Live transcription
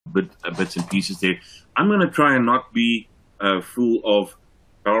bits and pieces there. I'm going to try and not be full of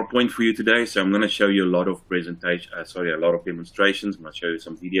PowerPoint for you today, so I'm going to show you a lot of a lot of demonstrations. I'm going to show you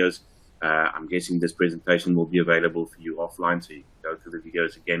some videos. I'm guessing this presentation will be available for you offline, so you can go to the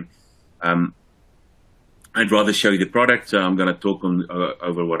videos again. I'd rather show you the product, so I'm going to talk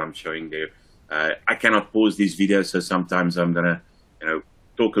over what I'm showing there. I cannot pause these videos, so sometimes I'm going to,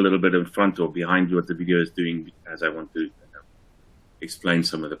 talk a little bit in front or behind what the video is doing, as I want to explain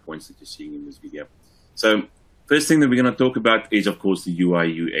some of the points that you're seeing in this video. So first thing that we're going to talk about is, of course, the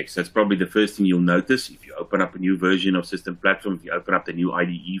UI UX. That's probably the first thing you'll notice if you open up a new version of System Platform. If you open up the new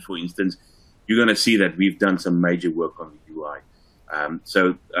IDE, for instance, you're going to see that we've done some major work on the UI.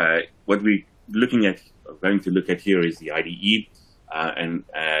 What we're going to look at here is the IDE.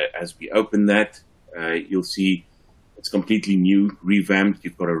 As we open that, you'll see it's completely new, revamped.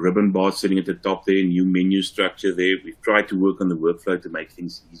 You've got a ribbon bar sitting at the top there, new menu structure there. We've tried to work on the workflow to make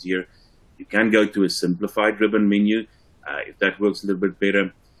things easier. You can go to a simplified ribbon menu if that works a little bit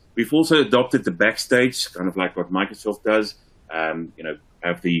better. We've also adopted the backstage, kind of like what Microsoft does.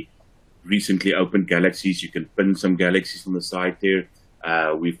 Have the recently opened galaxies. You can pin some galaxies on the side there.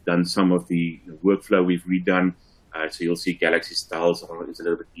 We've done some of the workflow we've redone. So you'll see galaxy styles. It's a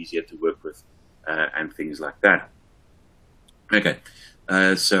little bit easier to work with and things like that. Okay,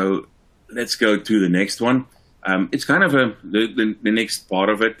 so let's go to the next one. It's kind of the next part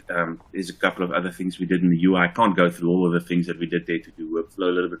of it. There's a couple of other things we did in the UI. I can't go through all of the things that we did there to do workflow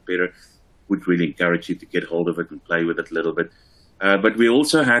a little bit better. Would really encourage you to get hold of it and play with it a little bit. But we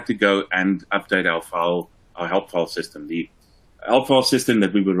also had to go and update our help file system. The help file system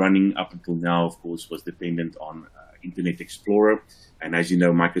that we were running up until now, of course, was dependent on Internet Explorer. And as you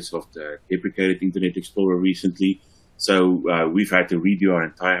know, Microsoft deprecated Internet Explorer recently. So we've had to redo our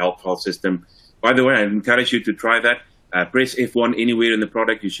entire help file system. By the way, I encourage you to try that. Press F1 anywhere in the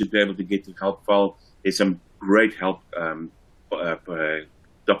product. You should be able to get to help file. There's some great help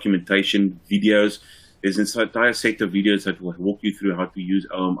documentation videos. There's an entire set of videos that will walk you through how to use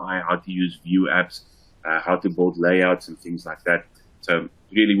OMI, how to use view apps, how to build layouts and things like that. So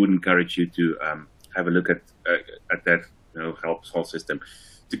really would encourage you to have a look at that help file system.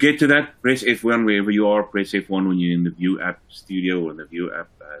 To get to that, press F1 wherever you are. Press F1 when you're in the View App Studio or the View App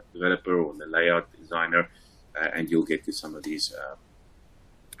Developer or the Layout Designer, and you'll get to some of these